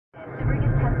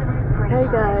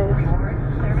guys,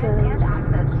 so,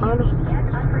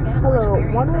 hello,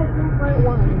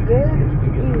 101.1, good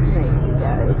evening, you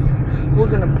guys.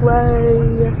 We're gonna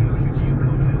play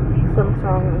some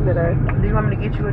songs that are, do you want me to get you a